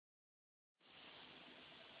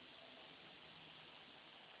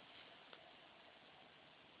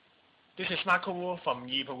This is Michael Wu from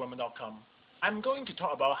eeprogrammer.com. I'm going to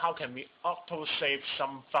talk about how can we auto-save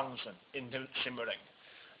some function into Simulink.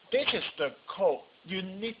 This is the code. You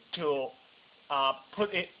need to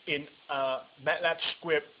put it in a MATLAB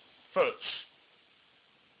script first.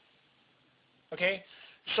 Okay,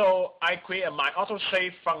 so I create my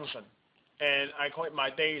auto-save function, and I call it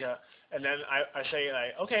my data, and then I say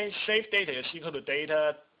like, okay, save data is equal to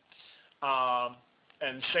data,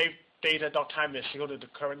 and save data.time is equal to the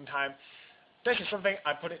current time. This is something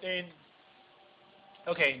I put it in.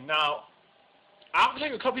 Okay, now after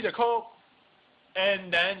you copy the code,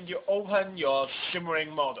 and then you open your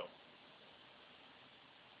Simulink model.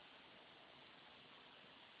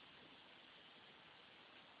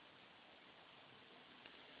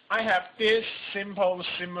 I have this simple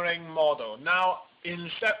Simulink model. Now,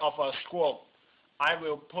 instead of a scope, I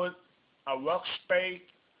will put a workspace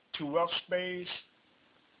to workspace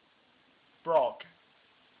block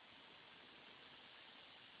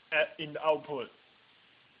in the output.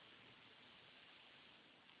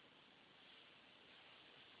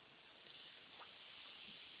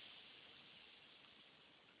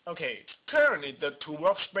 Okay, currently the to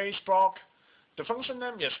workspace block, the function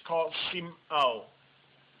name is called Sim_out.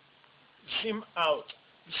 Sim_out.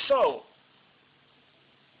 So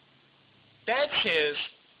that is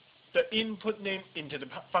the input name into the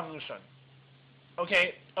function.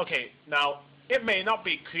 Okay. Now it may not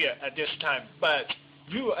be clear at this time, but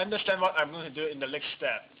you will understand what I'm going to do in the next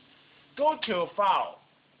step. Go to File,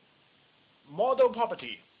 Model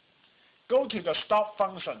Property, go to the Stop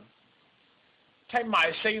function. Type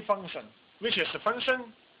my save function, which is the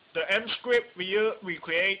function, the M script we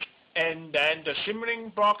create, and then the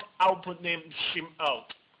Simulink block output name Sim_out.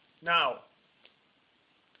 Now,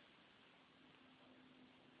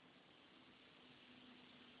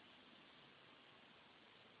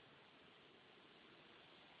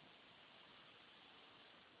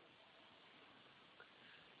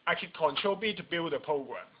 I can Control B to build the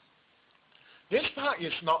program. This part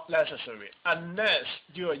is not necessary unless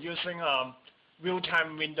you are using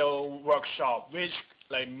real-time window workshop, which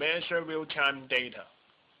like measure real-time data.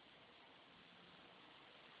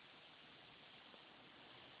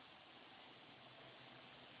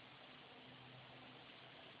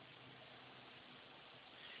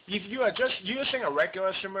 If you are just using a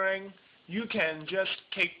regular Simulink, you can just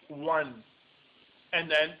click 1,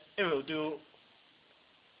 and then it will do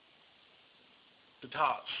the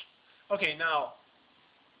task. Okay, now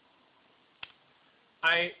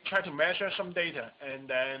I try to measure some data and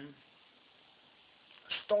then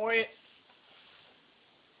store it.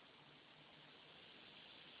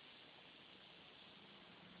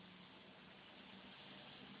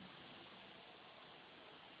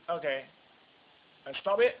 Okay, I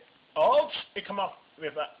stop it. Oops, it come up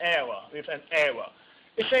with an error.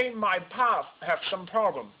 It saying my path have some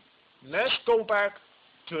problem. Let's go back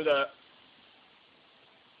to the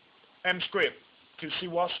M script to see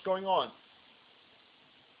what's going on.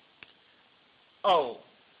 Oh,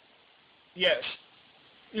 yes.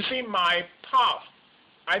 You see my path,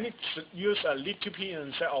 I need to use a little p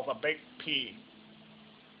instead of a big P.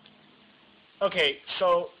 Okay,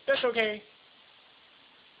 so that's okay.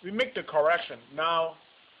 We make the correction. Now,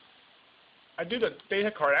 I do the data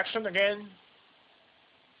correction again.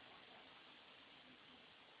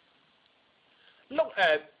 Look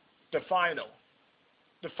at the final.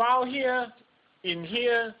 The file here, in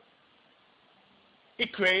here,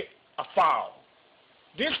 it creates a file.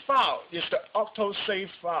 This file is the auto-save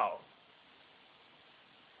file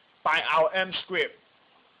by our M script.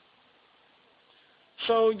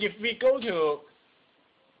 So if we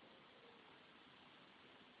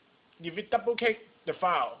double click the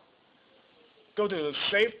file, go to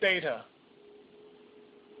Save Data,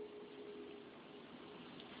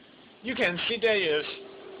 you can see there is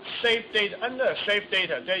Save Data. Under Save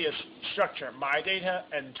Data, there is structure, My Data,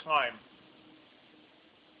 and Time.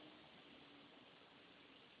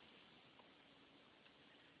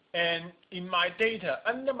 And in My Data,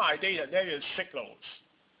 under My Data, there is signals.